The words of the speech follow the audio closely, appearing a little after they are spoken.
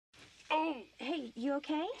Hey, you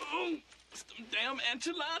okay? Some damn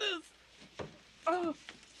enchiladas.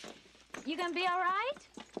 You gonna be all right?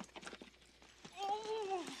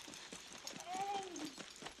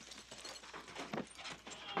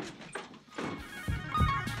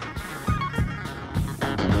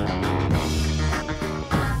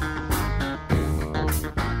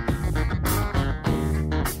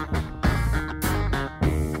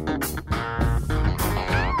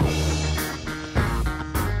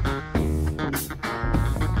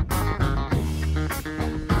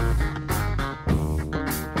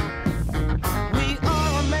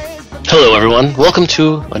 Hello, everyone. Welcome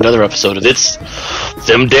to another episode of It's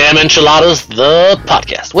Them Damn Enchiladas, the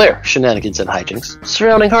podcast, where shenanigans and hijinks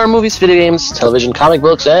surrounding horror movies, video games, television, comic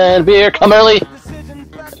books, and beer come early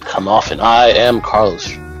and come often. I am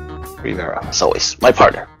Carlos Rivera, as always, my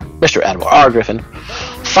partner, Mr. Adam R. Griffin.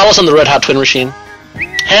 Follow us on the Red Hot Twin Machine,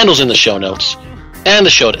 handles in the show notes, and the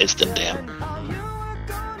show at It's Them Damn,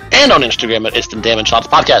 and on Instagram at It's Them Damn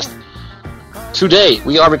Enchiladas Podcast. Today,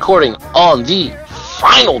 we are recording on the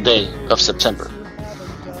final day of September.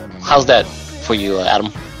 How's that for you,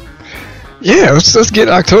 Adam? Yeah, let's get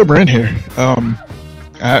October in here. I'm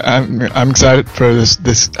excited for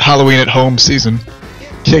this Halloween at home season.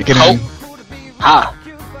 Kicking in. Halloween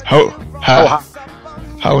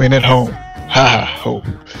at home.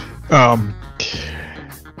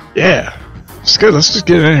 Yeah, it's good. Let's just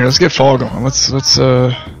get it in here. Let's get fall going. Let's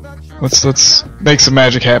make some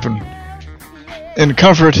magic happen in the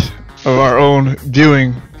comfort of our own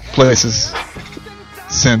viewing places,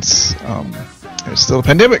 since there's still a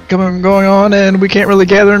pandemic going on and we can't really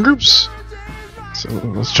gather in groups. So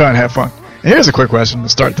let's try and have fun. And here's a quick question to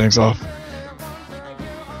start things off.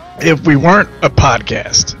 If we weren't a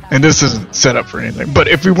podcast, and this isn't set up for anything, but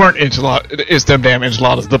if we weren't It's Them Damn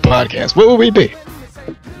Enchiladas, the podcast, what would we be?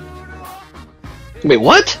 Wait,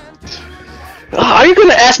 what? Are you going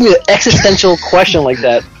to ask me an existential question like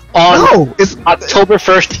that on it's October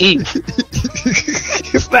 1st Eve?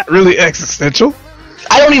 It's not really existential.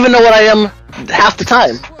 I don't even know what I am half the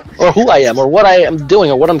time, or who I am, or what I am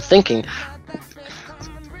doing, or what I'm thinking.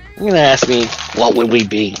 You're going to ask me, what would we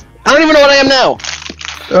be? I don't even know what I am now.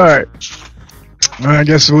 Alright. I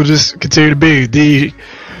guess we'll just continue to be the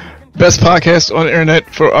best podcast on the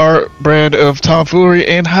internet for our brand of tomfoolery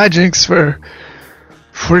and hijinks for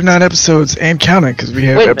 49 episodes and counting, because we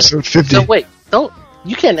have episode 50. No,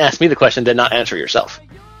 you can't ask me the question and not answer yourself.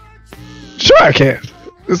 Sure I can.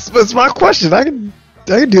 It's my question. I can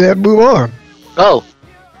do that and move on. Oh.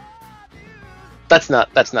 That's not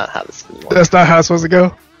how this works. That's not how it's supposed to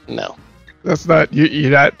go? No. That's not you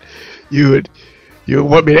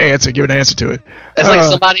want me to give an answer to it. It's like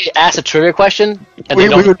somebody asks a trivia question and they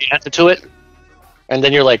don't know the answer to it. And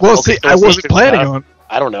then you're like, well, see, I wasn't planning on.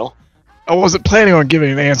 I don't know. I wasn't planning on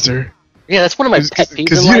giving an answer. Yeah, that's one of my pet peeves.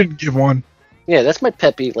 Because you didn't give one. Yeah, that's my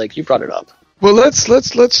pet peeve. Like, you brought it up. Well, let's steer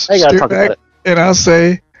back, and I'll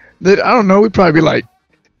say that I don't know. We'd probably be like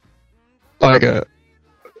a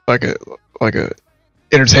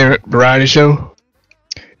entertainment variety show.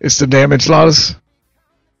 It's the Damn Enchiladas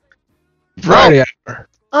variety hour.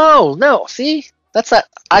 Oh no! See, that's not.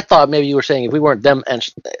 I thought maybe you were saying if we weren't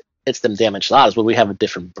It's Them Damn Enchiladas, would we have a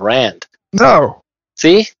different brand? No.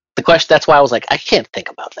 See the question. That's why I was like, I can't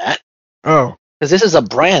think about that. Oh, because this is a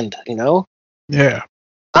brand, you know. Yeah.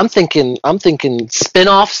 I'm thinking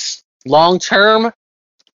spin-offs long term.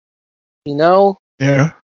 You know?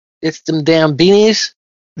 Yeah. It's them damn beanies.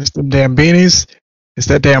 It's them damn beanies. It's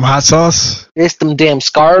that damn hot sauce. It's them damn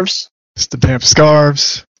scarves. It's the damn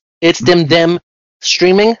scarves. It's them damn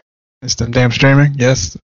streaming. It's them damn streaming.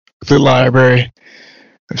 Yes. The library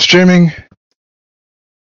of streaming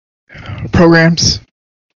programs.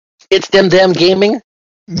 It's them damn gaming.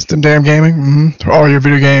 It's them damn gaming. Mm-hmm. All your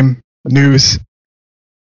video game news.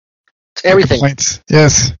 Everything. Complaints.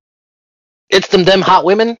 Yes. It's them damn hot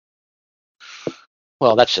women.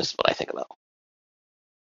 Well, that's just what I think about.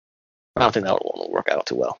 I don't think that will work out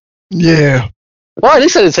too well. Yeah. Well, at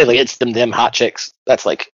least I didn't say like it's them damn hot chicks. That's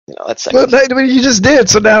like, you know, that's sexy. Well, you just did,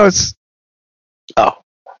 so now it's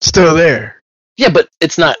still there. Yeah, but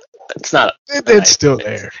it's not. It's still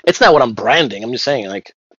there. It's not what I'm branding. I'm just saying,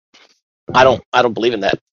 like, I don't believe in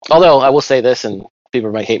that. Although I will say this, and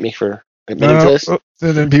people might hate me for admitting to this.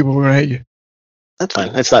 Then people are gonna hate you. That's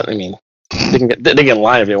fine. It's not. I mean, they can get in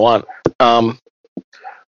line if they want.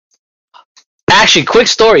 Actually, quick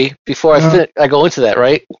story before I go into that,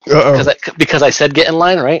 right? Because I said get in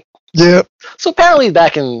line, right? Yeah. So apparently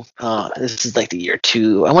back in, this is like the year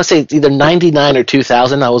I want to say it's either 99 or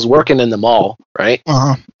 2000, I was working in the mall, right?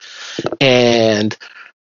 Uh-huh. And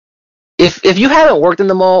if you haven't worked in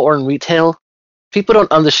the mall or in retail, people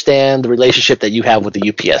don't understand the relationship that you have with the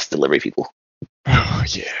UPS delivery people. Oh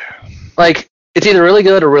yeah. Like, it's either really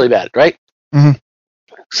good or really bad, right? Mhm.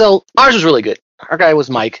 So ours was really good. Our guy was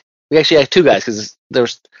Mike. We actually had two guys because there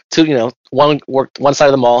was two. One worked one side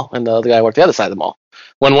of the mall, and the other guy worked the other side of the mall.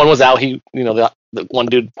 When one was out, the one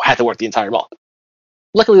dude had to work the entire mall.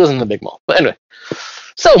 Luckily, it wasn't in the big mall. But anyway,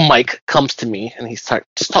 so Mike comes to me, and he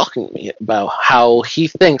starts talking to me about how he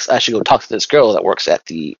thinks I should go talk to this girl that works at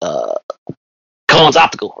the Collins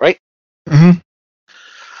Optical, right? Mm-hmm.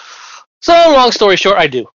 So, long story short, I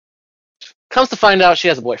do. Comes to find out she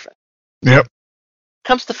has a boyfriend. Yep.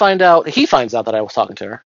 Comes to find out, he finds out that I was talking to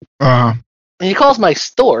her. Uh-huh. And he calls my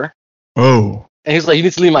store, Oh. and he's like, you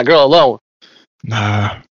need to leave my girl alone.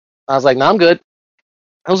 Nah. I was like, nah, I'm good.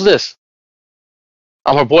 How's this?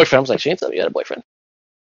 I'm her boyfriend. I was like, she ain't telling me you had a boyfriend.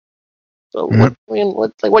 So, Yep.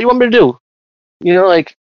 what you want me to do?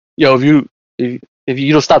 If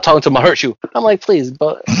you don't stop talking to him, I'll hurt you. I'm like, please,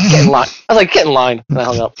 but get in line. I was like, get in line. And I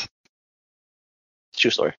hung up.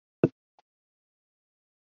 True story.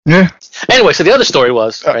 Yeah. Anyway, so the other story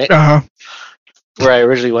was, right, Uh-huh. where I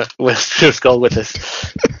originally was going with this,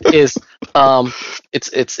 is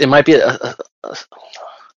it might be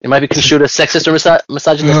it might be construed as sexist or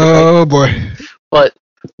misogynistic, right? Oh boy. But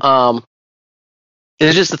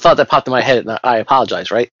it's just the thought that popped in my head, and I apologize,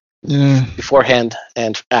 right, Yeah. beforehand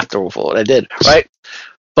and after for what I did, right?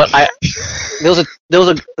 But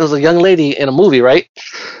there was a young lady in a movie, right?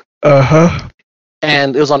 Uh-huh.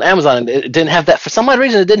 And it was on Amazon, and it didn't have that, for some odd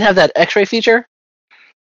reason. It didn't have that X-ray feature.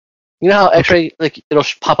 You know how X-ray, like, it'll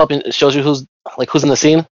pop up and it shows you who's in the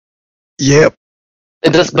scene. Yep.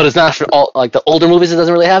 It does, but it's not for all, like, the older movies. It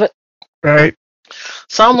doesn't really have it. Right.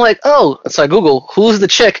 So I'm like, oh, so I Google who's the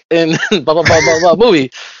chick in blah blah blah blah blah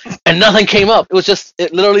movie, and nothing came up.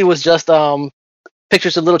 It literally was just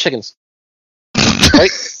pictures of little chickens,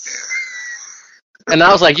 right? And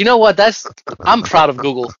I was like, you know what? I'm proud of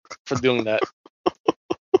Google for doing that.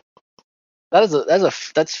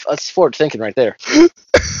 That's forward thinking right there.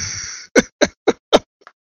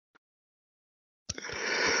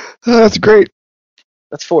 That's great.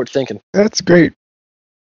 That's forward thinking. That's great.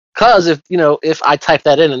 Because if I type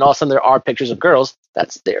that in and all of a sudden there are pictures of girls,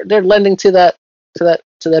 they're lending to that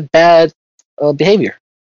bad behavior.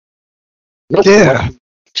 Nope. Yeah.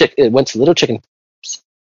 It went to little chicken.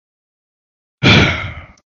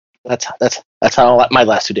 That's how my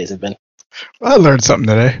last 2 days have been. I learned something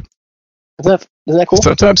today. Isn't that cool?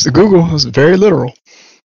 Sometimes the Google is very literal.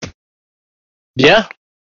 Yeah.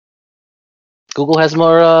 Google has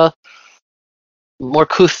more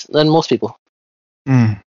couth than most people.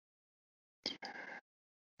 Mm.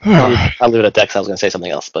 I'll leave it at that because I was going to say something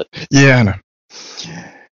else, but Yeah, I know.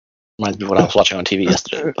 reminds me of what I was watching on TV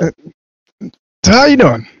yesterday. But So how you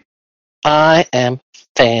doing? I am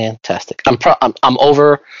fantastic. I'm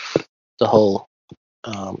over the whole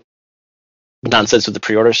nonsense with the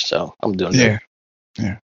pre-orders, so I'm doing good.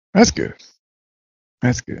 Yeah. That's good.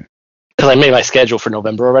 That's good. Because I made my schedule for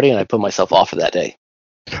November already, and I put myself off for that day.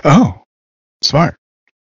 Oh, smart.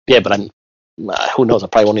 Yeah, but who knows? I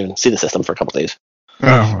probably won't even see the system for a couple days.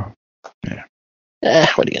 Oh, What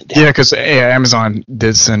are you gonna do? yeah, because Amazon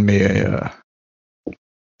did send me a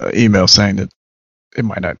email saying that it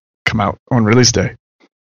might not come out on release day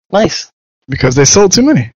Nice. because they sold too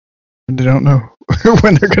many. And they don't know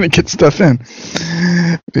when they're going to get stuff in.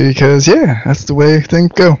 Because, yeah, that's the way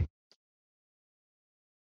things go.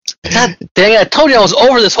 God dang it! I told you I was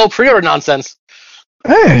over this whole pre-order nonsense.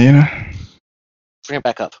 Hey, Bring it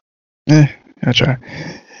back up. I try.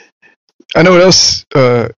 I know what else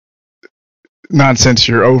nonsense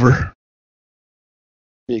you're over.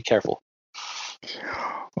 Be careful.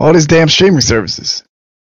 All these damn streaming services.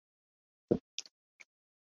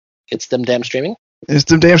 It's them damn streaming. It's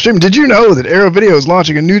them damn streaming. Did you know that Arrow Video is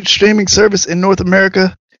launching a new streaming service in North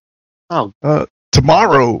America? Oh.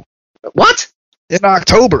 Tomorrow. What? In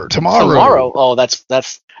October. Tomorrow. Oh, that's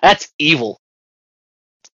evil.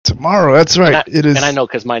 Tomorrow. That's right. It is. And I know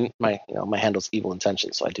because my handle's Evil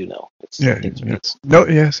Intentions, so I do know. Yes. No.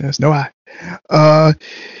 Yes. No.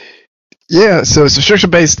 Yeah. So it's a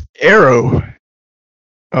subscription-based Arrow.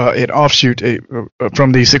 An offshoot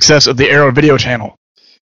from the success of the Arrow Video channel.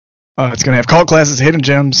 It's going to have cult classes, hidden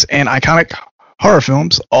gems, and iconic horror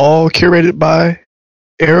films, all curated by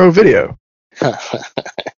Arrow Video. This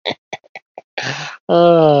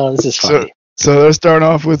is funny. So they're starting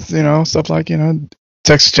off with stuff like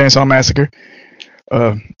Texas Chainsaw Massacre,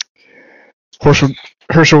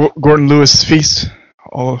 Herschel Gordon Lewis Feast,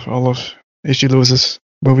 all of H.G. Lewis's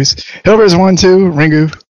movies, Hellraiser 1, 2,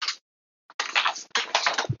 Ringu.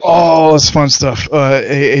 All this fun stuff.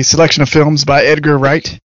 A selection of films by Edgar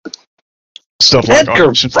Wright. stuff like Edgar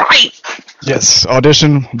Audition. Wright. Yes,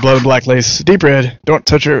 Audition, Blood and Black Lace, Deep Red, Don't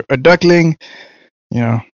Touch Her, A Duckling,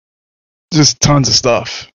 just tons of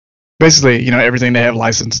stuff. Basically, everything they have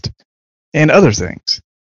licensed and other things.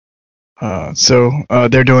 So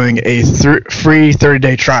they're doing a free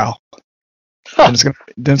 30-day trial. Huh. And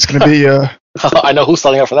it's gonna be I know who's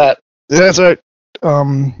signing up for that. yeah, that's right.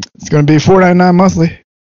 It's gonna be $4.99 monthly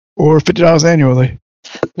or $50 annually.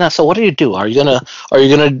 Now, so what do you do? Are you gonna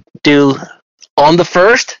do on the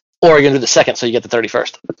 1st, or are you gonna do the 2nd so you get the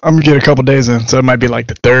 31st? I'm gonna get a couple days in, so it might be like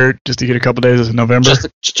the 3rd, just to get a couple days in November.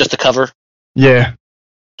 Just to cover. Yeah,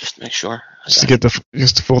 Just to make sure. just to get the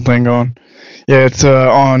full thing going. Yeah, it's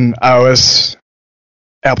on iOS,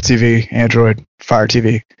 Apple TV, Android, Fire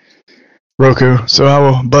TV, Roku. So I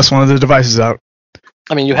will bust one of the devices out.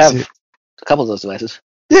 I mean, you have a couple of those devices.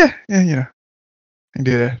 Yeah, I can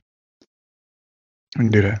do that.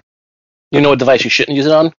 You know what device you shouldn't use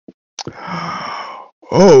it on?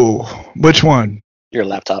 Oh, which one? Your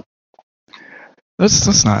laptop.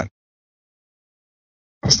 That's not.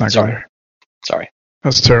 That's not Sorry. good. Sorry.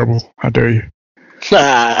 That's terrible. How dare you?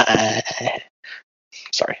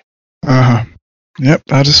 Sorry. Yep,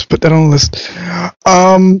 I'll just put that on the list.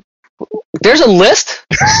 There's a list?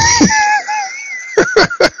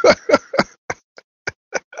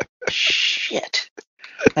 Shit.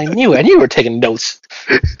 I knew you were taking notes.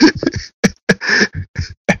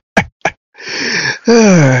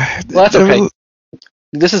 Well, that's okay.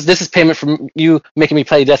 This is payment from you making me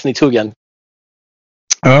play Destiny 2 again.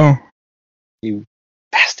 Oh. You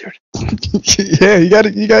bastard. Yeah, you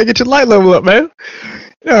gotta get your light level up, man.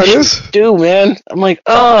 You know how it is. Dude, man. I'm like,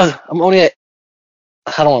 I'm only at...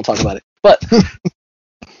 I don't want to talk about it. But I'm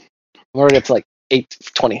already up to like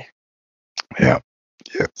 8:20. Yeah.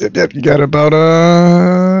 Yep. You got about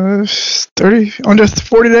 30, under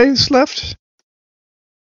 40 days left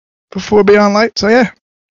before Beyond Light. So yeah,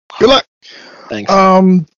 good luck. Thanks.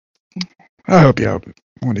 I hope you help it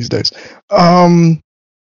one of these days.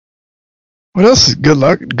 What else is good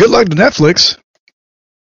luck? Good luck to Netflix.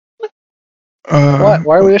 Why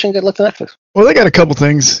are we wishing good luck to Netflix? Well, they got a couple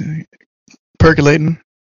things percolating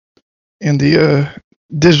in the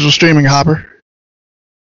digital streaming hopper.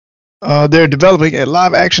 They're developing a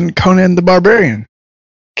live-action Conan the Barbarian.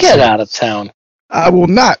 Get out of town. I will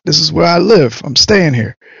not. This is where I live. I'm staying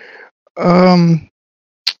here.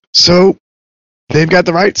 So they've got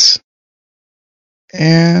the rights,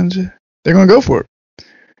 and they're going to go for it.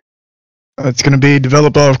 It's going to be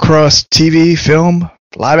developed all across TV, film,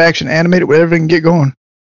 live-action, animated, whatever they can get going.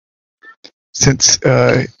 Since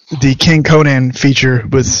the King Conan feature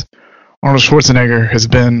with Arnold Schwarzenegger has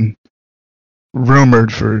been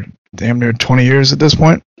rumored for damn near 20 years at this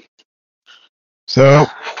point. So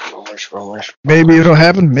Rumors. maybe it'll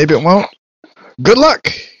happen, maybe it won't. Good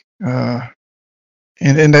luck. In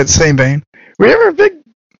that same vein, were you ever a big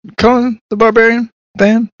Conan the Barbarian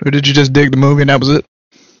fan, or did you just dig the movie and that was it?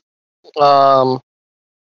 Well,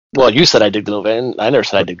 you said I dig the movie, and I never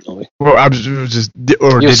said I dig the movie. Well, I was just,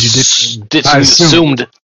 or You did you? I assumed.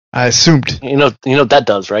 I assumed You know what that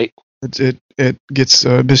does, right? it gets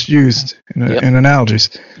misused in analogies.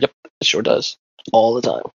 Yep, it sure does. All the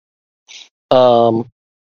time.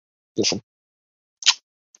 Listen.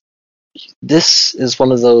 This is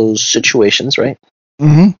one of those situations, right?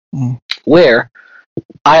 Mm-hmm. Where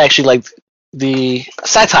I actually liked the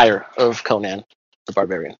satire of Conan the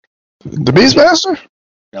Barbarian. The Beastmaster?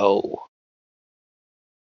 No.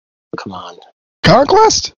 Come on.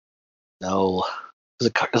 Conquest? No.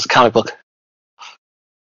 It was a comic book.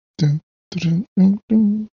 Guru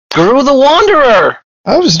the Wanderer!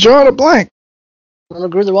 I was drawing a blank. You know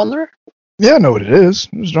Guru the Wanderer? Yeah, I know what it is.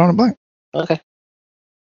 I was drawing a blank. Okay.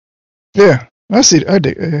 Yeah, I see. I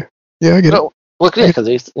dig. Yeah, I get it. Well, yeah, because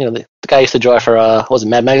the guy used to draw for what was it,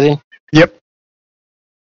 Mad Magazine? Yep.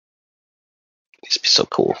 He used to be so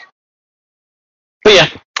cool. But yeah,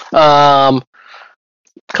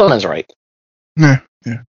 Conan's right. Yeah.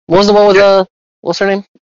 What was the one with what's her name?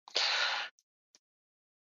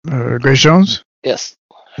 Grace Jones? Yes.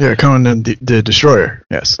 Yeah, Conan the Destroyer.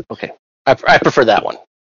 Yes. Okay. I prefer that one.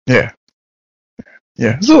 Yeah.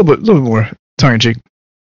 Yeah, it's a little bit more tongue in cheek,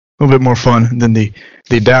 a little bit more fun than the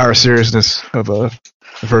dour seriousness of the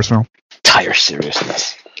first film. Tire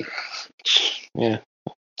seriousness. Yeah.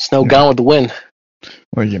 Snow Gone with the Wind.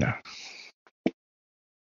 Well,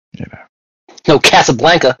 No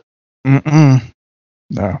Casablanca. No.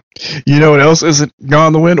 You know what else isn't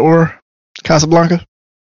Gone with the Wind or Casablanca?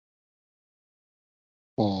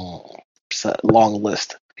 It's a long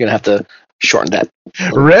list. You're gonna have to shorten that.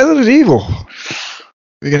 Resident Evil.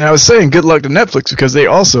 Again, I was saying good luck to Netflix because they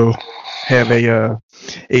also have a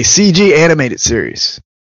a CG animated series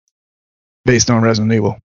based on Resident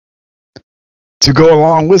Evil to go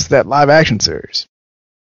along with that live action series.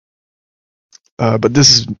 But this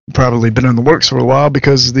has probably been in the works for a while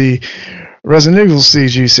because the Resident Evil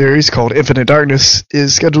CG series called Infinite Darkness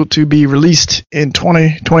is scheduled to be released in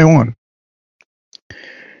 2021.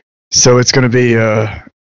 So it's going to be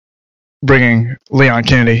bringing Leon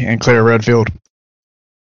Kennedy and Claire Redfield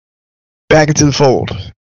back into the fold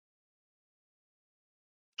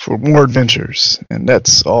for more adventures, and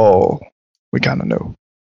that's all we kind of know.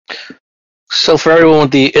 So for everyone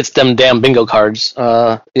with the It's Them Damn bingo cards,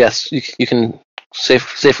 yes, you can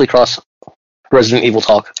safely cross Resident Evil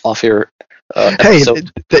talk off your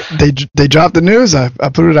episode. Hey, they dropped the news. I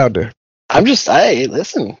put it out there.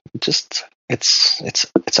 Listen,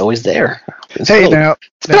 it's always there. It's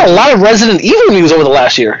been a lot of Resident Evil news over the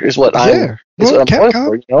last year. Is what I'm going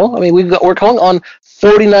for. You know, I mean, we're going on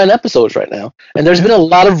 49 episodes right now, and there's been a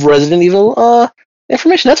lot of Resident Evil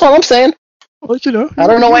information. That's all I'm saying. Well, you know, I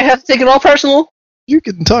don't know why I have to take it all personal. You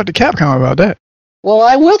can talk to Capcom about that. Well,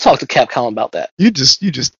 I will talk to Capcom about that. You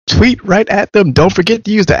just tweet right at them. Don't forget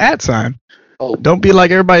to use the @sign. Oh. Don't be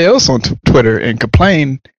like everybody else on Twitter and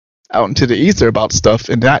complain out into the ether about stuff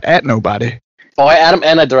and not at nobody. Oh, I add them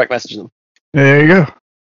and I direct message them. There you go.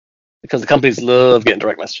 Because the companies love getting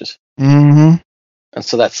direct messages. Mm-hmm. And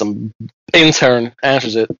so that some intern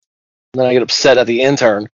answers it. And then I get upset at the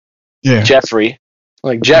intern. Yeah. Jeffrey.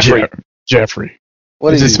 Like, Jeffrey. Jeffrey.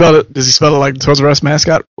 What does he spell it? Does he spell it like the Toys R Us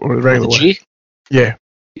mascot or the regular way? G? Yeah.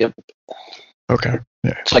 Yep. Okay.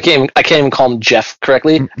 Yeah. So I can't even call him Jeff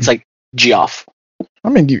correctly. Mm-hmm. It's like Geoff. I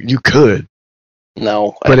mean, you could.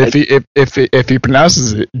 No. But if he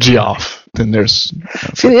pronounces it Geoff, then there's.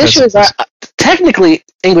 See, the issue is technically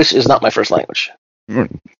English is not my first language. Yeah.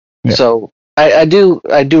 So I do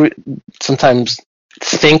sometimes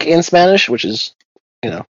think in Spanish, which is,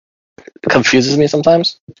 confuses me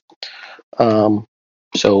sometimes.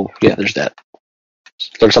 So yeah, there's that.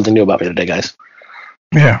 Learned something new about me today, guys.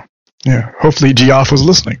 Yeah. Hopefully Geoff was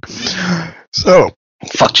listening. So.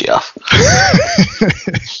 Fuck Geoff.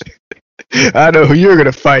 I know who you're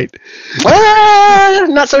gonna fight.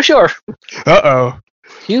 Not so sure. Uh-oh.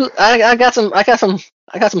 I got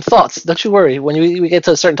some thoughts. Don't you worry when we get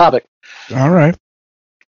to a certain topic. All right.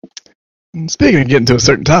 And speaking of getting to a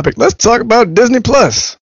certain topic, let's talk about Disney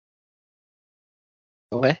Plus.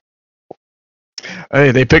 Okay.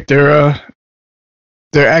 Hey, they picked their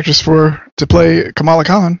actress to play Kamala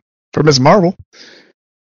Khan for Ms. Marvel.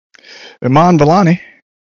 Iman Vellani.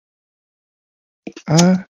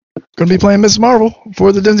 Going to be playing Ms. Marvel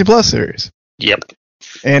for the Disney Plus series. Yep.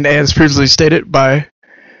 And as previously stated by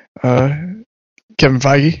Kevin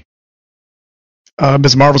Feige,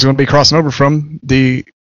 Ms. Marvel's going to be crossing over from the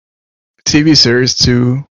TV series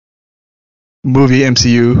to movie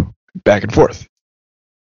MCU back and forth.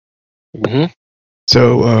 Mm-hmm.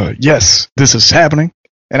 So, yes, this is happening,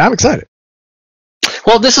 and I'm excited.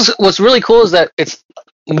 Well, what's really cool is that it's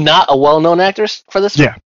not a well-known actress for this.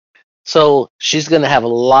 Yeah. So she's going to have a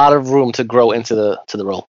lot of room to grow into the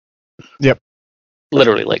role. Yep.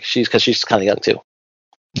 Literally, like because she's kind of young too.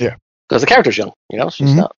 Yeah. Because the character's young,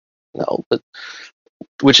 she's not. No, but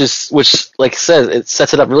which like I said, it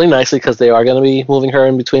sets it up really nicely because they are going to be moving her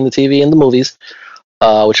in between the TV and the movies,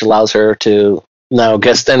 which allows her to now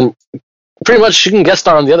guest, and pretty much she can guest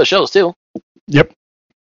star on the other shows too. Yep.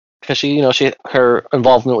 Because her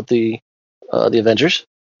involvement with the Avengers.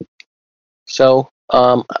 So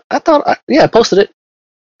I thought, I posted it.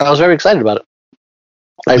 I was very excited about it.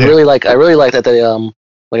 I really like that they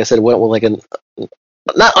like I said, went with like an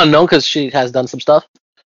not unknown because she has done some stuff,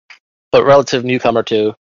 but relative newcomer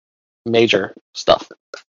to major stuff.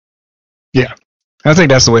 Yeah, I think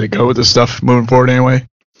that's the way to go with this stuff moving forward anyway.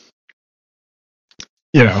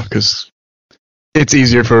 Because it's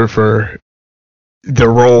easier for the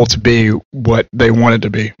role to be what they want it to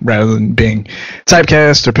be rather than being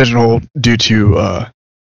typecast or pigeonholed due to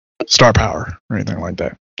star power or anything like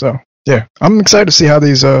that. So yeah, I'm excited to see how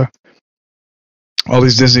these all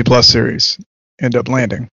these Disney Plus series end up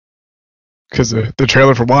landing, because the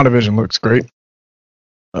trailer for WandaVision looks great.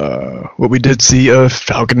 What we did see of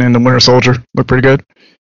Falcon and the Winter Soldier looked pretty good.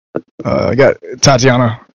 I got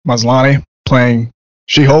Tatiana Maslany playing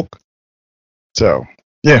She-Hulk. So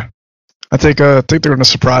yeah, I think they're going to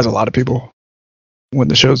surprise a lot of people when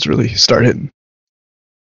the shows really start hitting.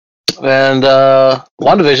 And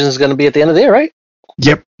WandaVision is going to be at the end of the year, right?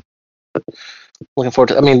 Yep. Looking forward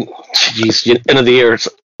to. I mean, geez, end of the year.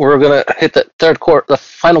 We're going to hit the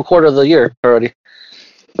final quarter of the year already.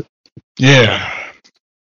 Yeah.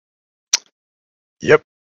 Yep.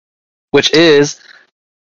 Which is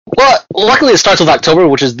Well, luckily it starts with October,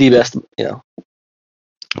 which is the best,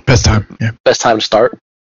 Best time. Yeah, best time to start.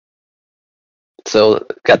 So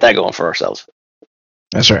got that going for ourselves.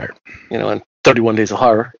 that's right. And 31 Days of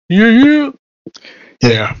Horror. Yeah.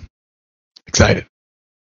 Yeah, excited.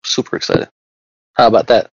 Super excited. How about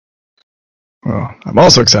that? Well, I'm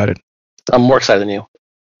also excited. I'm more excited than you.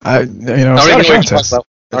 It's I not don't a even know what you're contest. talking about.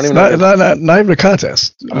 I don't It's even know. not even a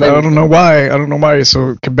contest. I don't know why. I don't know why you're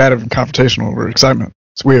so combative and confrontational over excitement.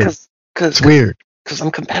 It's weird. It's weird. Because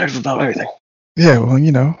I'm competitive about everything. Yeah, well,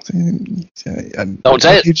 Don't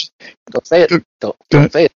say it. Don't say it.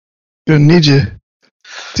 Don't say it. I need you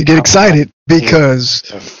to get excited because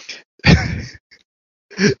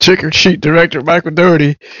Trick or Treat director Michael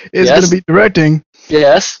Dougherty is going to be directing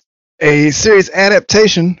Yes. a series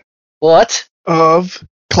adaptation What? of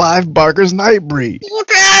Clive Barker's Nightbreed.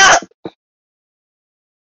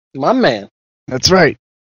 My man. That's right.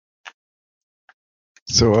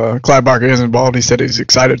 So Clive Barker is involved. He said he's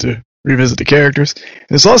excited to revisit the characters.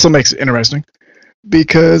 This also makes it interesting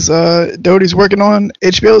because Dougherty's working on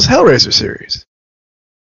HBO's Hellraiser series.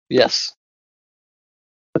 Yes.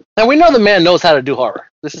 And we know the man knows how to do horror.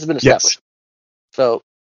 This has been established. Yes. So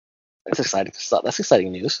that's exciting stuff. That's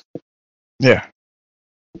exciting news. Yeah.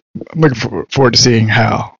 I'm looking forward to seeing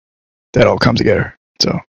how that all comes together.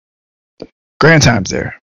 So, grand times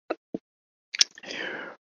there.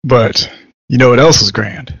 But, you know what else is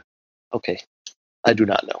grand? Okay. I do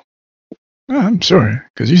not know. I'm sure,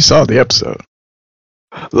 because you saw the episode.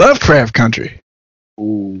 Lovecraft Country.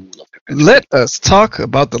 Ooh, Let us talk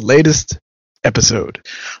about the latest episode.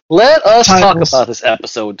 Let us talk Titles. about this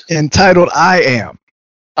episode. Entitled I Am.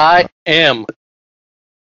 I am.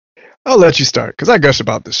 I'll let you start, because I gush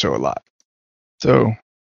about this show a lot. So,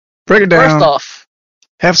 break it down. First off,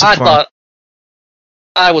 have some I fun. thought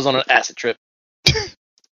I was on an acid trip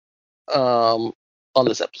on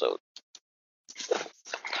this episode.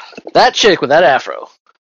 That chick with that afro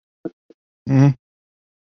Mhm.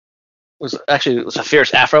 was a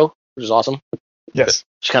fierce afro, which is awesome. Yes.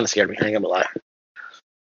 She kind of scared me. I ain't gonna lie.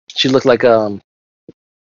 She looked like what's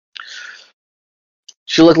it?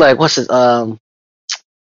 She looked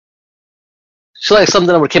like something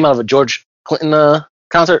that would came out of a George Clinton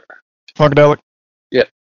concert. Funkadelic. It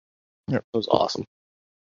was awesome.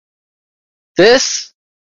 This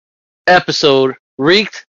episode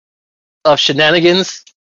reeked of shenanigans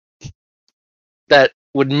that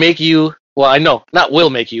would make you, well, I know, not will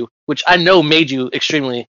make you, which I know made you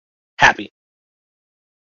extremely happy.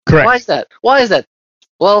 Correct. Why is that?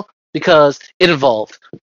 Well, because it involved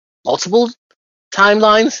multiple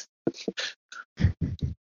timelines,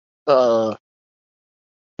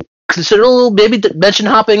 considerable maybe dimension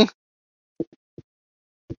hopping,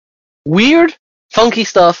 weird, funky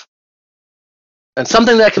stuff, and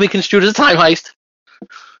something that can be construed as a time heist.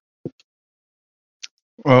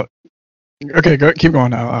 Well, okay, keep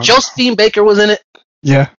going now. Josephine Baker was in it.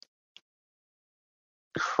 Yeah.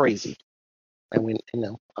 Crazy. And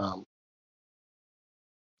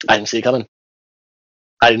I didn't see it coming.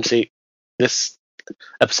 I didn't see this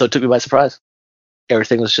episode took me by surprise.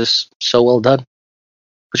 Everything was just so well done.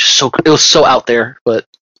 It was so out there, but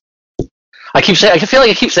I feel like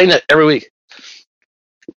I keep saying that every week.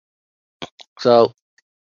 So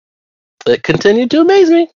it continued to amaze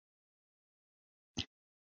me.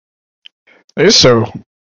 It's so,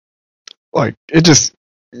 like, it just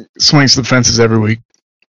swings the fences every week.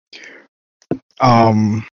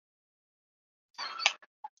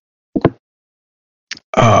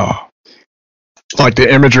 Like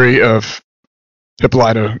the imagery of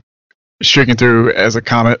Hippolyta streaking through as a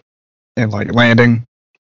comet and like landing.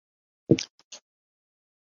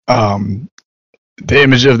 The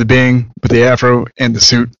image of the being with the afro and the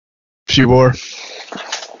suit she wore.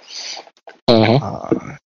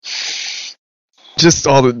 Just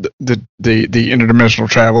all the interdimensional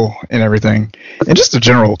travel and everything, and just the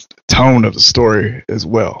general tone of the story as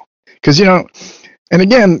well. Because and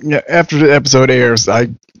again, after the episode airs, I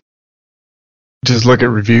just look at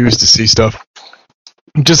reviews to see stuff,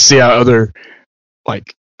 just see how other,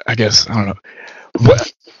 like, I guess I don't know,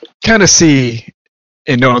 what kind of see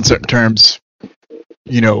in no uncertain terms,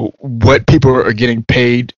 what people are getting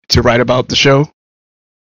paid to write about the show,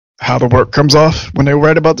 how the work comes off when they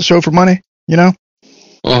write about the show for money,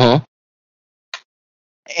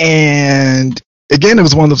 And again, it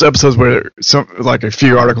was one of those episodes where a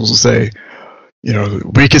few articles will say,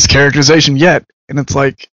 weakest characterization yet, and it's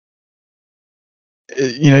like,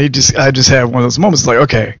 I just have one of those moments like,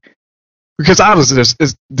 okay, because obviously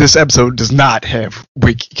this episode does not have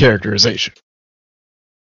weak characterization,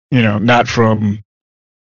 not from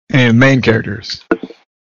any of the main characters,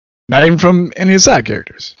 Not even from any of the side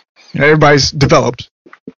characters. Everybody's developed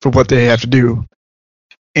for what they have to do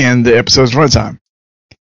in the episode's runtime.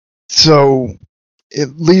 So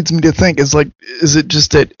it leads me to think, is it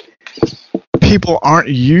just that people aren't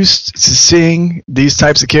used to seeing these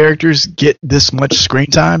types of characters get this much screen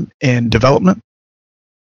time and development?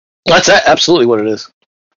 That's absolutely what it is.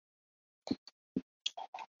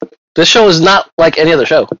 This show is not like any other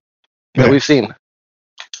show that we've seen.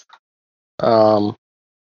 And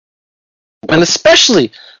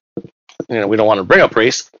especially, we don't want to bring up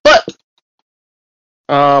race, but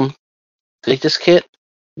they just can't.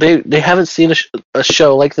 They haven't seen a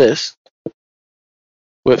show like this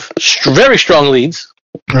with very strong leads,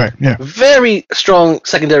 right? Yeah, very strong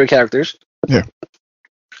secondary characters. Yeah.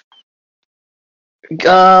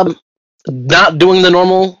 Not doing the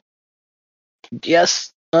normal,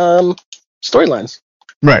 storylines.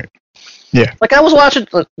 Right. Yeah. Like I was watching,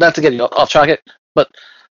 not to get you off track, but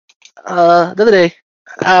the other day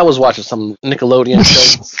I was watching some Nickelodeon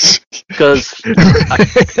show because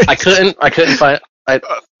I couldn't find I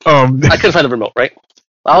couldn't find the remote. Right.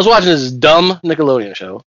 I was watching this dumb Nickelodeon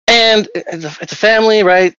show, and it's a family,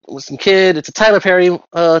 right, with some kid. It's a Tyler Perry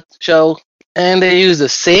show, and they use the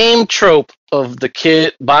same trope of the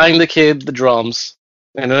kid buying the kid the drums,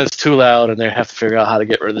 and then it's too loud, and they have to figure out how to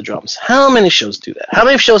get rid of the drums. How many shows do that? How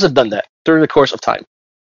many shows have done that during the course of time?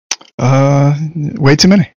 Way too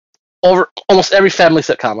many. Over almost every family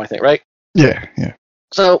sitcom, I think, right? Yeah, yeah.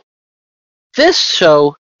 So this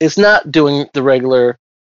show is not doing the regular.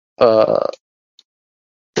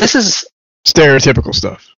 This is stereotypical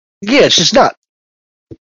stuff. Yeah, it's just not,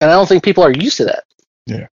 and I don't think people are used to that.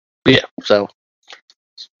 Yeah. Yeah. So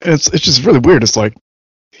it's just really weird. It's like,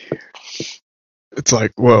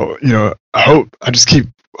 well, I just keep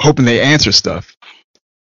hoping they answer stuff.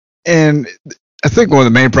 And I think one of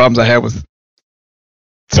the main problems I have with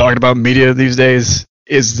talking about media these days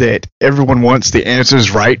is that everyone wants the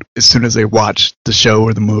answers right as soon as they watch the show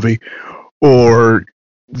or the movie, or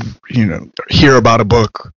hear about a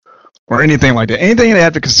book or anything like that. Anything they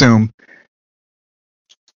have to consume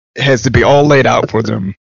has to be all laid out for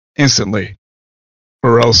them instantly,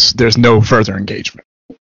 or else there's no further engagement.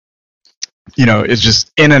 It's just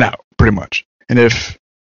in and out, pretty much. And if,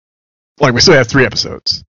 we still have 3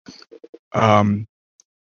 episodes, and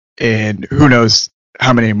who knows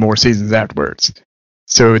how many more seasons afterwards.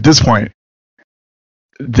 So at this point,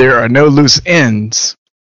 there are no loose ends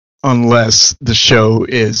unless the show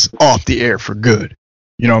is off the air for good.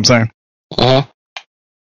 You know what I'm saying? Uh-huh.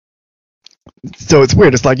 So it's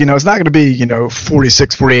weird. It's like, it's not going to be,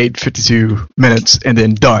 46, 48, 52 minutes and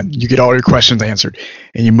then done. You get all your questions answered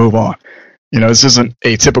and you move on. This isn't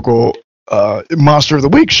a typical Monster of the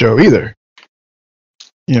Week show either.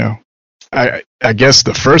 I guess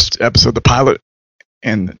the first episode, the pilot,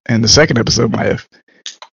 and the second episode might have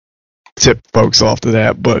tipped folks off to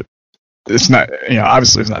that, but it's not,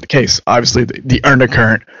 obviously it's not the case. Obviously the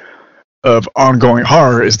undercurrent of ongoing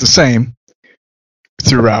horror is the same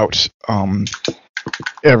throughout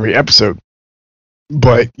every episode.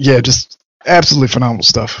 But yeah, just absolutely phenomenal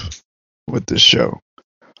stuff with this show.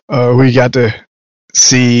 We got to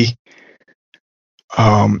see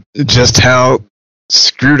just how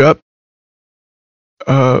screwed up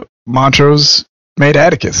Montrose made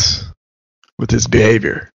Atticus with his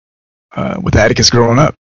behavior, with Atticus growing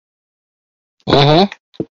up. Uh-huh.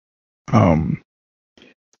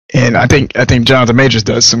 And I think Jonathan Majors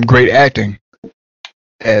does some great acting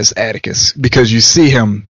as Atticus, because you see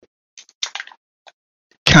him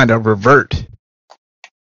kind of revert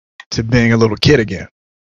to being a little kid again.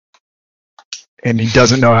 And he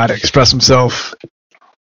doesn't know how to express himself.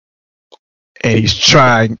 And he's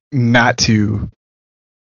trying not to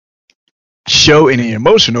show any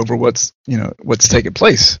emotion over what's taking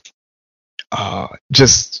place.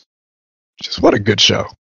 Just what a good show.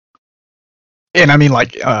 And I mean,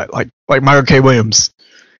 like Michael K. Williams,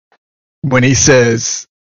 when he asks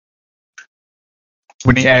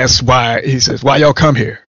why, he says, "Why y'all come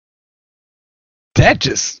here?" That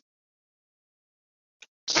just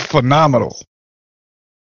phenomenal.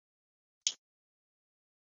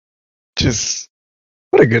 Just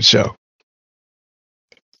what a good show.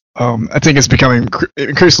 I think it's becoming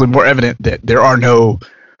increasingly more evident that there are no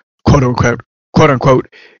quote unquote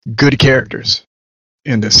good characters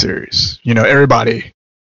in this series. Everybody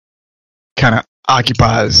kind of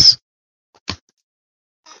occupies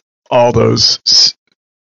all those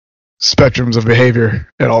spectrums of behavior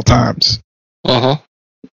at all times. Uh-huh.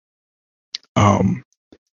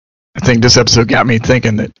 I think this episode got me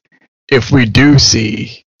thinking that if we do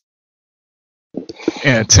see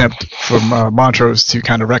an attempt from Montrose to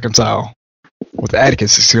kind of reconcile with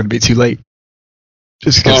Atticus, it's going to be too late.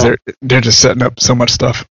 Just because they're just setting up so much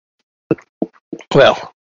stuff.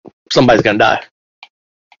 Well, somebody's gonna die.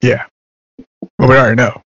 Yeah. Well, we already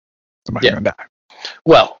know somebody's going to die.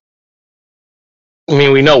 Well, I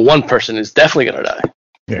mean, we know one person is definitely gonna die.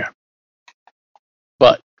 Yeah.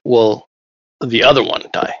 But will the other one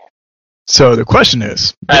die? So the question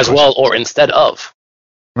is... well or instead of.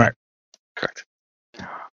 Right. Correct.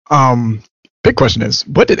 Big question is,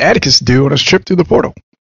 what did Atticus do on his trip through the portal?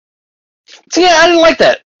 So yeah, I didn't like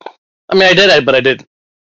that. I mean, I did, but I didn't.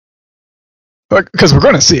 Because we're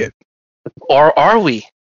going to see it. Or are we?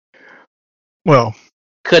 Well...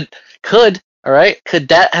 Could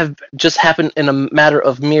that have just happened in a matter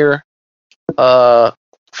of mere, for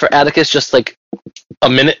Atticus, just like a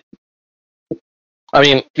minute? I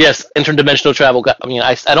mean, yes, interdimensional travel.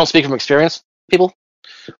 I don't speak from experience, people.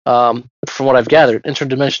 From what I've gathered,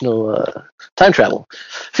 interdimensional time travel.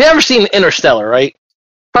 If you ever seen Interstellar, right?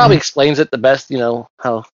 Probably explains it the best. You know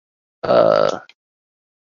how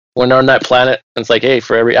when they're on that planet, it's like, hey,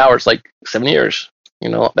 for every hour, it's like 7 years. You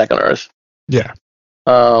know, back on Earth. Yeah.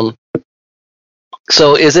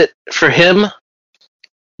 So is it for him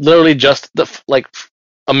literally just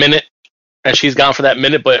a minute, and she's gone for that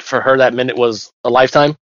minute, but for her that minute was a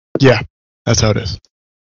lifetime? Yeah, that's how it is.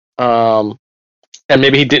 And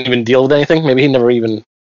maybe he didn't even deal with anything. Maybe he never even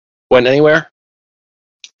went anywhere.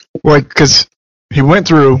 Well, because he went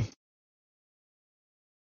through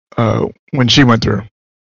when she went through.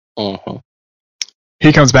 Mm-hmm.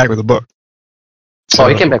 He comes back with a book. So,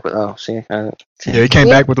 he came back with... Oh, see? Yeah, he came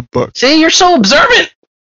back with a book. See, you're so observant!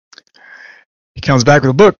 He comes back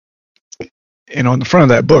with a book, and on the front of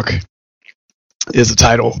that book is the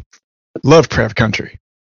title, Lovecraft Country.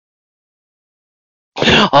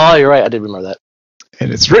 Oh, you're right. I did remember that.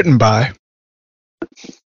 And it's written by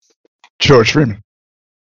George Freeman.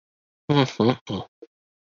 Mm-hmm.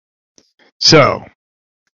 So,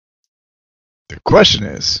 the question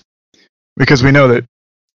is, because we know that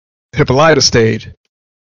Hippolyta stayed...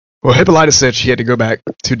 Well, Hippolyta said she had to go back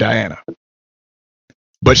to Diana,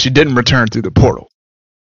 but she didn't return through the portal.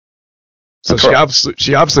 So she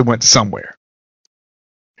obviously went somewhere.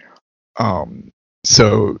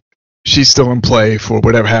 So she's still in play for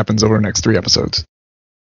whatever happens over the next 3 episodes.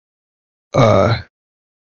 Everybody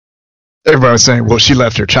was saying, well, she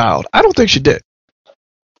left her child. I don't think she did,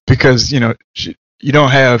 because you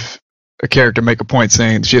don't have a character make a point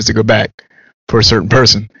saying she has to go back for a certain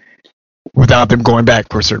person without them going back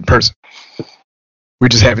for a certain person. We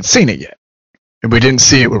just haven't seen it yet. And we didn't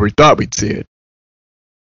see it where we thought we'd see it.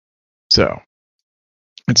 So,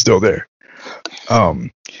 it's still there.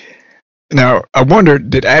 Now, I wonder,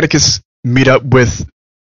 did Atticus meet up with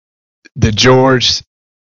the George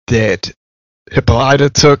that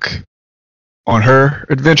Hippolyta took on her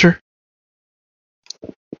adventure?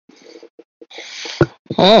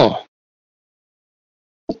 Oh.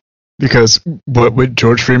 Because what would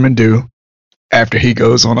George Freeman do after he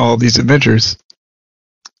goes on all these adventures?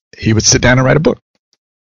 He would sit down and write a book.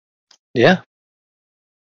 Yeah.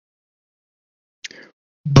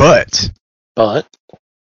 But I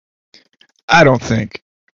don't think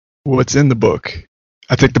what's in the book,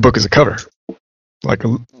 I think the book is a cover. Like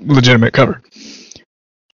a legitimate cover.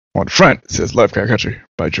 On the front, it says Lovecraft Country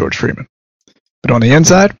by George Freeman. But on the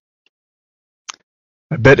inside,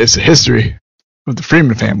 I bet it's a history of the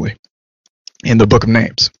Freeman family in the Book of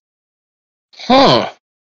Names.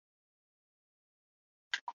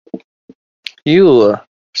 You,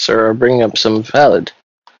 sir, are bringing up some valid,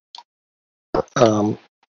 it's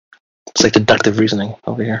like deductive reasoning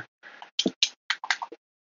over here.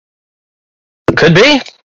 Could be.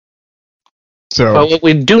 So, but what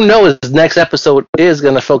we do know is next episode is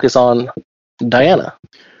going to focus on Diana.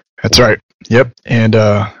 That's right. Yep. And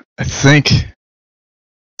I think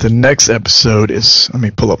the next episode is, let me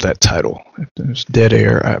pull up that title. If there's dead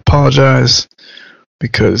air, I apologize,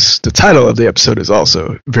 because the title of the episode is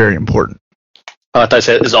also very important. Oh, I thought I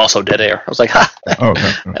said it is also dead air. I was like, ha! Oh,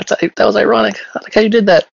 no. That was ironic. I like how you did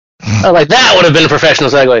that. I was like, that would have been a professional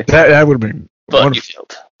segue. That would have been But wonderful. you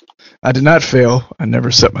failed. I did not fail. I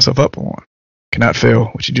never set myself up for one. Cannot fail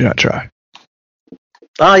what you do not try.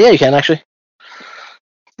 Oh, yeah, you can, actually.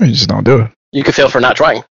 You just don't do it. You could fail for not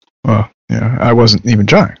trying. Well, yeah, I wasn't even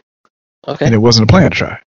trying. Okay. And it wasn't a plan to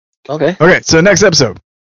try. Okay. Okay, so the next episode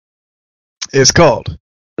is called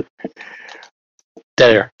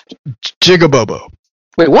Dead air. Jigobobo.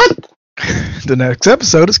 Wait, what? The next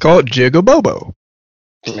episode is called Jigobobo.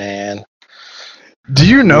 Man. Do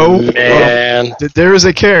you know Man. that there is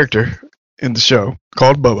a character in the show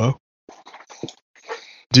called Bobo?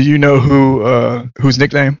 Do you know whose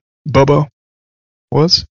nickname Bobo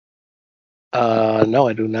was? No,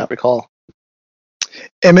 I do not recall.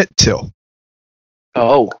 Emmett Till.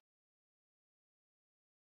 Oh,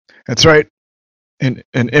 That's right. An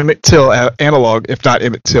Emmett Till analog, if not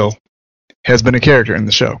Emmett Till, has been a character in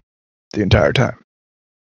the show the entire time.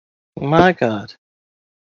 my God.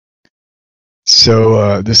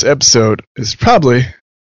 So this episode is probably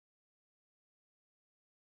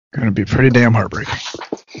going to be pretty damn heartbreaking.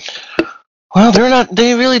 Well, they're not.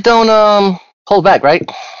 They really don't hold back, right?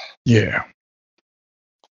 Yeah.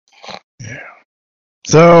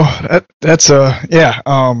 So that's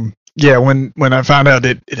when I found out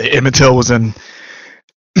that Emmett Till was in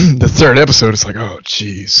the third episode, it's like, oh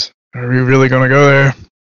jeez, are we really gonna go there?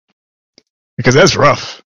 Because that's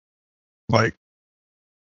rough. Like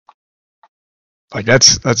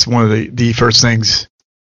that's one of the first things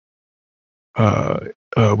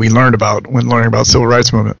we learned about when learning about civil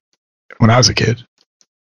rights movement when I was a kid.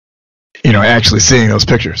 You know, actually seeing those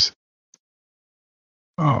pictures.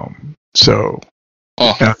 And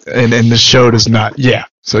this show does not. Yeah.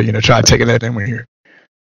 So try taking that in when you're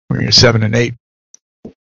 7 and 8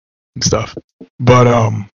 and stuff.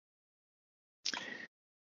 But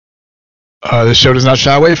this show does not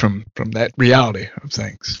shy away from that reality of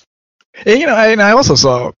things. And, and I also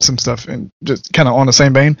saw some stuff, and just kind of on the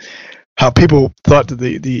same vein, how people thought that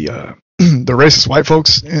the racist white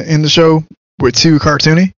folks in the show were too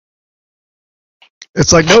cartoony.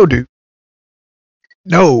 It's like, no, dude.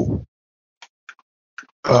 No.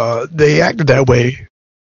 They acted that way.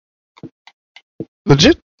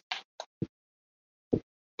 Legit.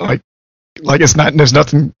 Like it's not. There's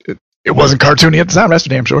nothing. It wasn't cartoony at the time. That's for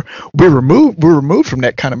damn sure. We're removed from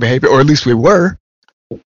that kind of behavior, or at least we were.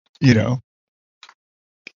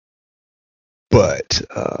 But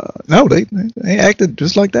no, they acted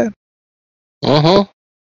just like that.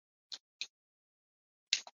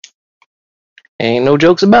 Ain't no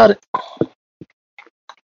jokes about it.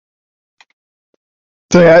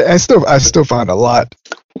 So yeah, I still find a lot.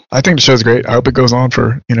 I think the show's great. I hope it goes on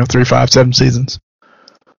for 3, 5, 7 seasons.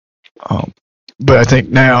 But I think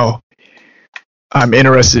now I'm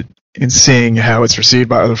interested in seeing how it's received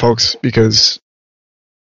by other folks, because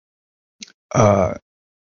there's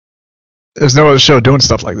no other show doing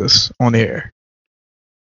stuff like this on the air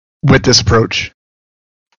with this approach.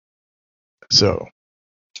 So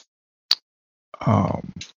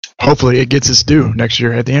hopefully it gets its due next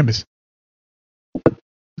year at the Emmys.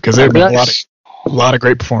 Because there have been a lot of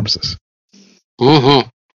great performances.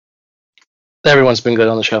 Everyone's been good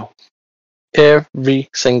on the show. Every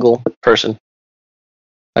single person.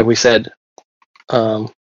 Like we said,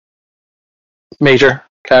 major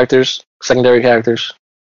characters, secondary characters.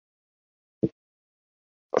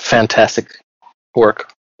 Fantastic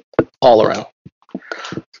work all around.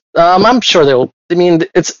 I'm sure they will. I mean,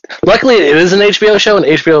 luckily it is an HBO show, and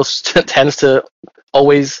HBO tends to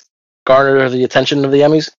always garner the attention of the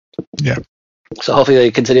Emmys. Yeah. So hopefully they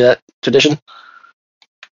continue that tradition.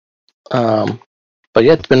 But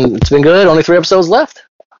yeah, it's been good. Only 3 episodes left.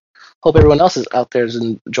 Hope everyone else is out there is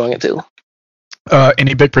enjoying it too.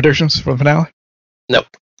 Any big predictions for the finale? Nope.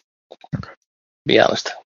 Okay. Be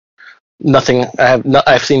honest. Nothing.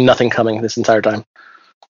 I've seen nothing coming this entire time.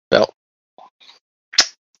 So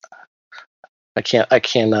I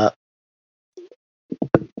cannot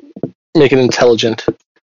make an intelligent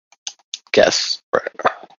guess.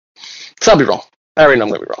 So I'll be wrong. I already know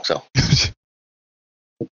I'm going to be wrong, so.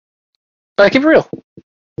 But I keep it real.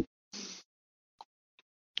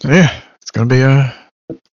 Yeah, it's going to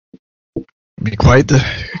be quite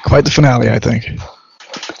the finale, I think.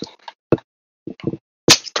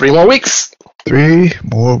 3 more weeks. 3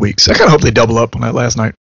 more weeks. I kind of hope they double up on that last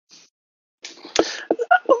night.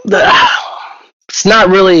 It's not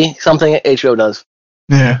really something HBO does.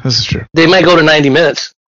 Yeah, this is true. They might go to 90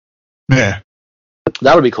 minutes. Yeah.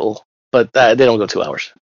 That would be cool, but they don't go 2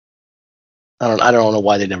 hours. I don't know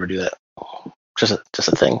why they never do that. Just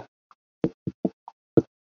a thing.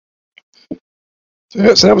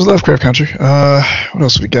 So that was Lovecraft Country. What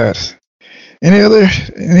else we got?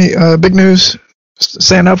 Any big news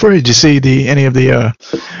stand out for you? Did you see any of the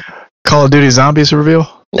Call of Duty Zombies reveal?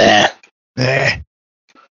 Nah. Nah.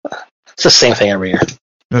 It's the same thing every year.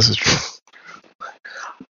 This is true.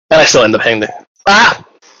 And I still end up paying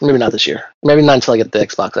maybe not this year. Maybe not until I get the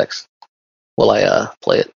Xbox X. Will I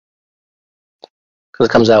play it? Because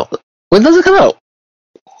it comes out. When does it come out?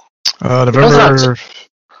 November.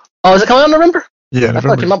 Oh, is it coming out in November? Yeah, I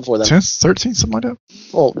thought it came out before then. 10th, 13th, something like that.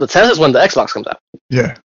 Well, the 10th is when the Xbox comes out.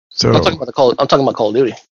 Yeah. So I'm talking about Call of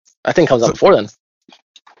Duty. I think it comes out before then.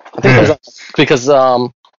 I think it comes out because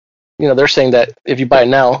they're saying that if you buy it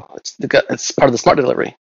now, it's part of the smart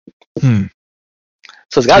delivery. So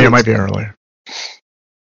it's got. Yeah, it might be earlier.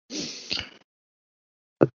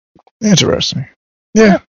 Interesting.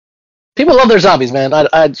 Yeah. People love their zombies, man. I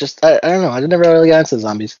don't know. I never really got into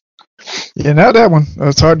zombies. Yeah, not that one.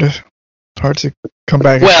 It's hard to come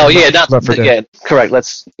back. Well, yeah, Left 4 Dead. yeah, correct.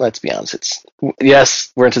 Let's be honest. It's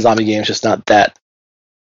yes, we're into zombie games, just not that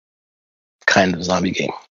kind of zombie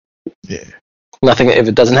game. Yeah. Nothing if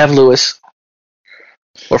it doesn't have Lewis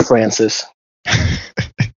or Francis.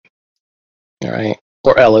 All right,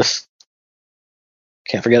 or Ellis.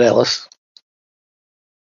 Can't forget Ellis.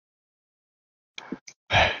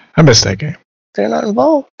 I missed that game. They're not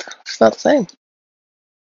involved. It's not the same.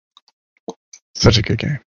 Such a good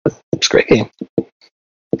game. It's a great game.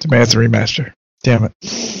 Demands a remaster. Damn it.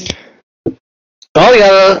 Oh,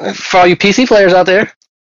 yeah, for all you PC players out there.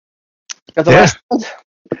 Got the Yeah. last one.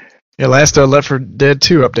 Yeah, last Left 4 Dead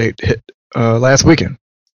 2 update hit last weekend.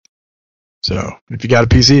 So if you got a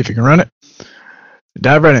PC, if you can run it,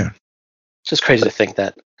 dive right in. It's just crazy to think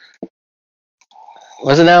that.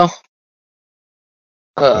 Was it now?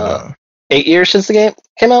 8 years since the game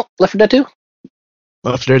came out? Left 4 Dead 2?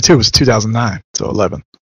 Left 4 Dead 2 was 2009, so 11.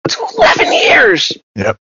 It's 11 years!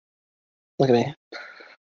 Yep. Look at me.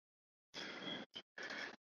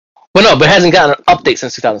 But no, but it hasn't gotten an update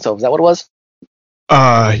since 2012. Is that what it was?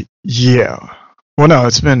 Yeah. Well, no,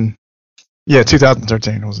 it's been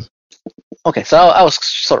 2013 was Okay, so I was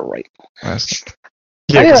sort of right. last.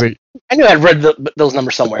 Yeah, because I knew I'd read those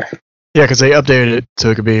numbers somewhere. they updated it so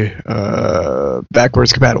it could be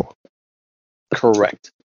backwards compatible.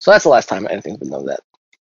 Correct. So that's the last time anything's been done with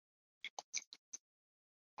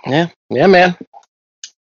that. Yeah, man.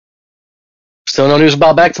 Still no news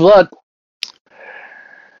about Back to Blood.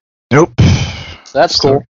 Nope. That's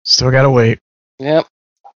cool. Still gotta wait. Yep.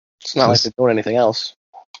 It's not Just- like they're doing anything else.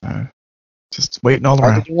 Just waiting all Are they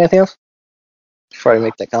around. doing anything else? Before I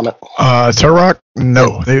make that comment. Turok?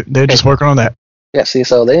 No, they're just working on that. Yeah, see,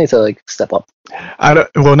 so they need to step up.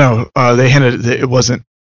 Well, no, they hinted that it wasn't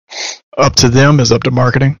up to them; it's up to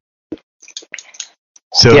marketing.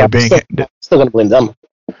 So Yeah, being still gonna blame them.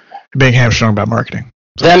 being hamstrung by marketing.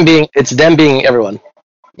 It's them being everyone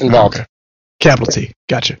involved. Okay. Capital T.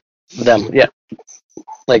 Gotcha. Them, yeah.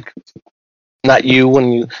 Like, not you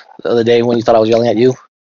the other day when you thought I was yelling at you.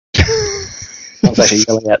 I was actually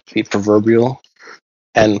yelling at the proverbial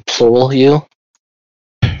and plural you.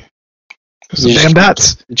 Some damn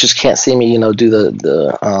dots. You just can't see me, do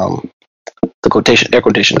the air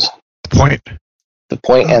quotations. Point. The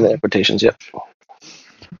point and the air quotations, yep.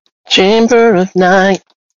 Chamber of Night.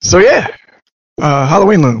 So yeah,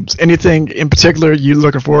 Halloween looms. Anything in particular you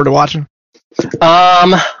looking forward to watching?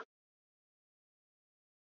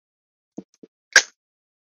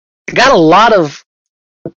 Got a lot of.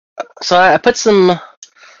 So I put some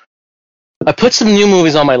new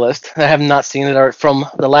movies on my list that I have not seen that are from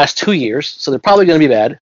the last 2 years, so they're probably going to be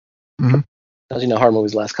bad. Mhm. As you know, horror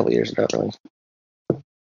movies the last couple of years are not really.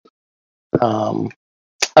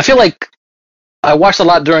 I feel like I watched a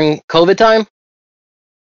lot during COVID time,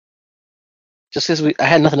 just because I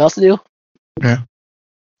had nothing else to do. Yeah.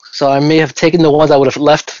 So I may have taken the ones I would have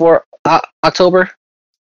left for October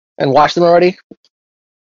and watched them already.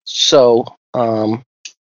 So I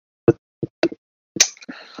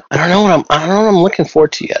don't know what I'm looking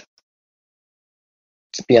forward to yet.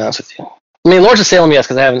 To be honest with you, I mean, Lords of Salem, yes,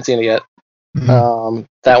 because I haven't seen it yet. Mhm.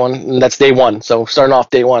 That one, that's day one. So starting off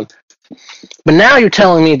day one. But now you're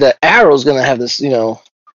telling me that Arrow's gonna have this, this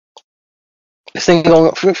thing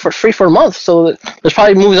going for free for a month. So there's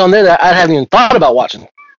probably movies on there that I haven't even thought about watching.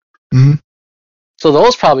 Mhm. So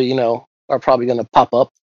those probably, are probably gonna pop up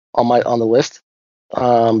on the list.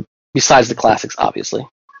 Besides the classics, obviously.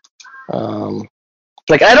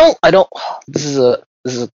 Like I don't. This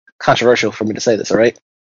is controversial for me to say this. All right.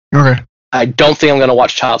 Okay. I don't think I'm gonna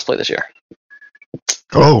watch Child's Play this year.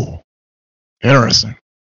 Oh, interesting.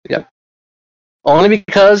 Only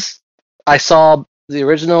because I saw the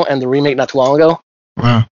original and the remake not too long ago,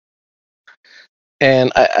 Wow.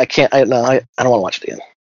 and I can't. I don't want to watch it again.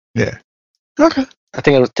 Yeah. Okay. I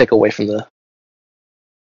think it would take away from the.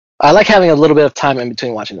 I like having a little bit of time in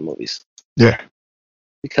between watching the movies Yeah.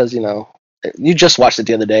 because you just watched it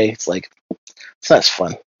the other day. It's like it's not as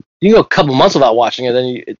fun. You can go a couple months without watching it,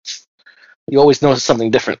 then you always notice something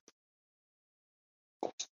different.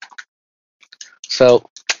 So,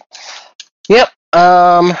 yep.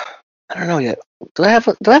 I don't know yet. Do I have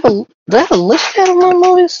a list yet of my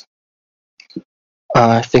movies?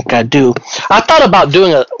 I think I do. I thought about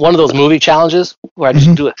doing one of those movie challenges where I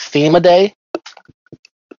just do a theme a day,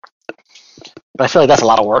 but I feel like that's a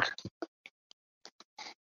lot of work.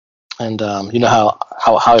 And you know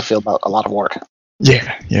how I feel about a lot of work.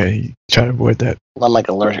 Yeah. Yeah. You try to avoid that. I'm like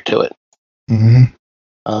allergic to it.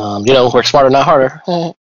 Mm-hmm. Work smarter, not harder.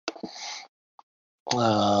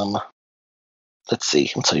 Let's see.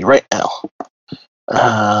 I'll tell you right now. You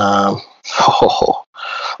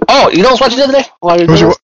know what I was watching the other day? What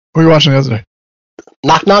were you watching the other day?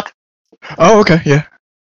 Knock Knock. Oh, okay, yeah.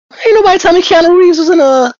 Ain't nobody tell me Keanu Reeves was in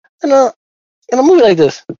a movie like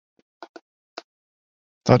this.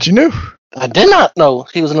 Thought you knew. I did not know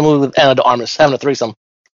he was in a movie with Anna de Armas having a threesome.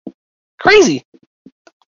 Crazy.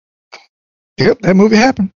 Yep, that movie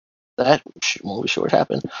happened. That movie sure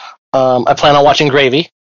happened. I plan on watching Gravy.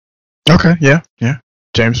 Okay, yeah.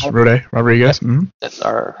 James Rode Rodriguez. Mm-hmm. That's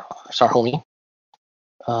our homie.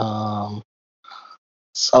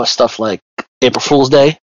 Other stuff like April Fool's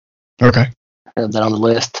Day. Okay. I have that on the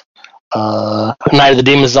list. Night of the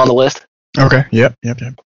Demons is on the list. Okay. Yep.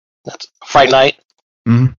 That's Fright Night.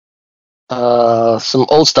 Mm-hmm. Some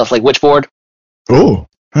old stuff like Witchboard. Oh.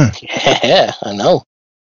 Huh. Yeah, I know.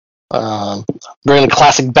 Bringing the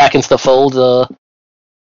classic back into the fold. That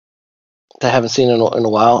I haven't seen in a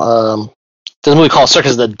while. There's a movie called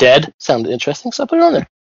Circus of the Dead. Sounded interesting, so I put it on there.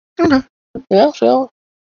 Okay. Yeah, so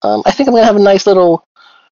I think I'm gonna have a nice little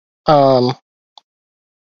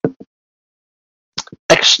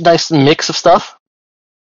nice mix of stuff.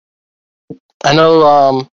 I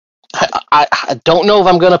know. I don't know if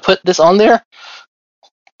I'm gonna put this on there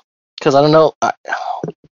because I don't know.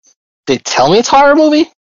 They tell me it's a horror movie.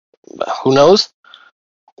 But who knows?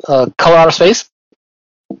 Color Out of Space.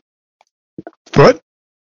 What?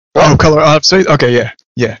 Oh, Color Out of Space. Okay, yeah.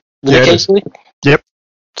 The Nick Cage movie? Yep.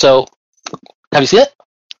 So, have you seen it?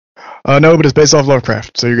 No, but it's based off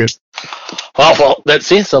Lovecraft, so you're good. Well, let's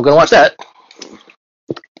see. So I'm gonna watch that.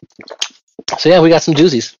 So yeah, we got some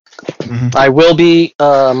doozies. Mm-hmm. I will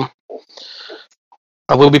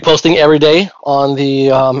be posting every day on the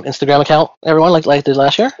Instagram account, everyone, like I did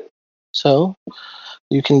last year. So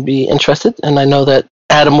you can be interested, and I know that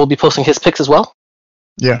Adam will be posting his picks as well.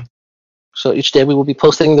 Yeah. So each day we will be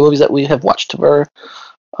posting the movies that we have watched for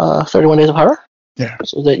 31 Days of Horror. Yeah.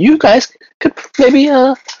 So that you guys could maybe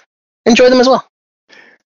enjoy them as well.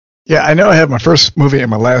 Yeah, I know I have my first movie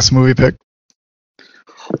and my last movie pick.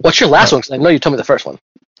 What's your last one? Because I know you told me the first one.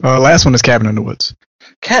 Last one is Cabin in the Woods.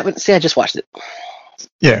 See, I just watched it.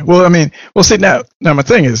 Yeah, well, I mean, see, now my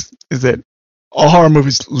thing is that all horror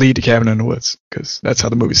movies lead to Cabin in the Woods, because that's how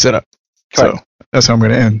the movie's set up. Correct. So that's how I'm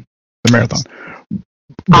going to end the marathon.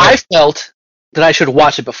 But, I felt that I should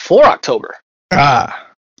watch it before October.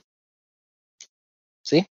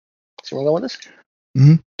 See where I'm going with this?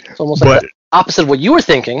 Mm-hmm. It's almost like the opposite of what you were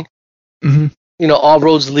thinking. Mm-hmm. You know, all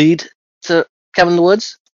roads lead to Cabin in the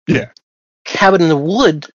Woods. Yeah. Cabin in the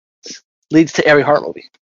Woods leads to every horror movie.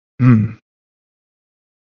 Mm.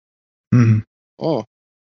 Mm-hmm. Oh.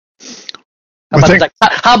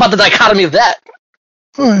 How about the dichotomy of that?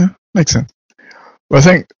 Oh, yeah. Makes sense. Well, I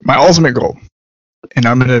think my ultimate goal, and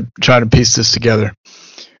I'm going to try to piece this together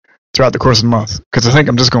throughout the course of the month, because I think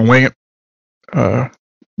I'm just going to wing it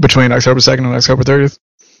between October 2nd and October 30th.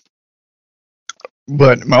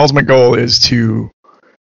 But my ultimate goal is to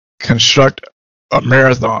construct a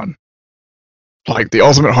marathon, like the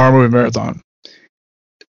ultimate horror movie marathon,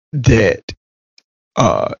 that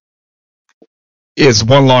is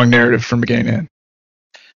one long narrative from beginning to end.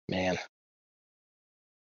 Man.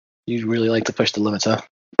 You really like to push the limits, huh?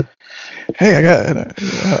 Hey, I got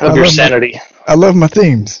of your sanity. I love my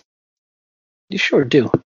themes. You sure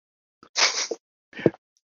do.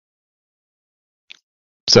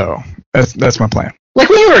 So that's my plan. Like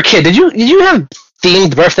when you were a kid, did you have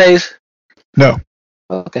themed birthdays? No.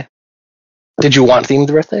 Okay. Did you want themed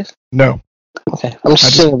birthdays? No. Okay. I'm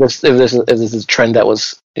just seeing if this is a trend that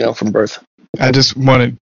was, from birth. I just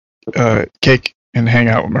wanted cake and hang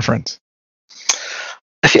out with my friends.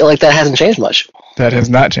 I feel like that hasn't changed much. That has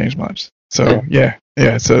not changed much. So yeah.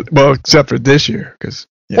 So except for this year, because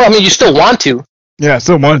well, I mean, you still want to. Yeah, I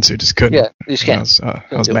still wanted to, just couldn't. Yeah, you just can't. I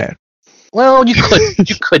was mad. Well, you could.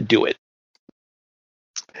 You could do it.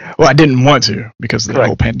 Well, I didn't want to because of the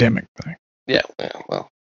whole pandemic thing. Yeah. Well,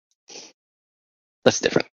 that's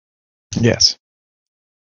different. Yes.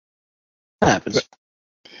 That happens.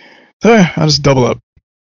 So yeah, I'll just double up.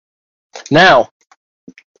 Now,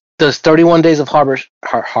 does 31 Days of Harbor?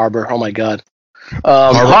 Oh my God.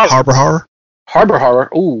 Harbor Horror. Harbor Horror.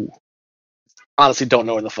 Ooh. Honestly, don't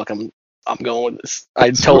know where the fuck I'm going with this.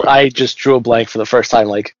 I just drew a blank for the first time,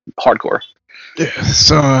 like hardcore. Yeah.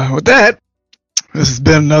 So with that, this has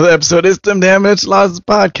been another episode of Them Damn Enchiladas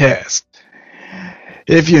podcast.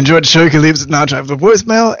 If you enjoyed the show, you can leave us a non-drive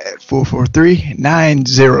voicemail at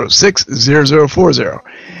 443-906-0040.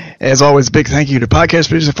 As always, big thank you to podcast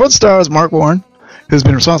producer for the stars, Mark Warren, who's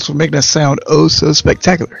been responsible for making us sound oh so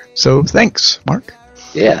spectacular. So thanks, Mark.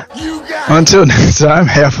 Yeah. Until next time,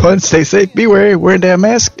 have fun, stay safe, be wary, wear a damn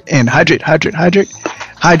mask, and hydrate.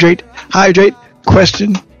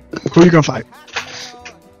 Question, who are you going to fight?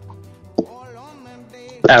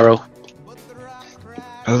 Arrow.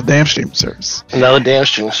 Another damn streaming service. Another damn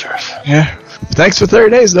streaming service. Yeah. Thanks for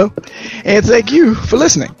 30 days, though. And thank you for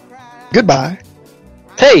listening. Goodbye.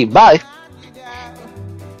 Hey, bye.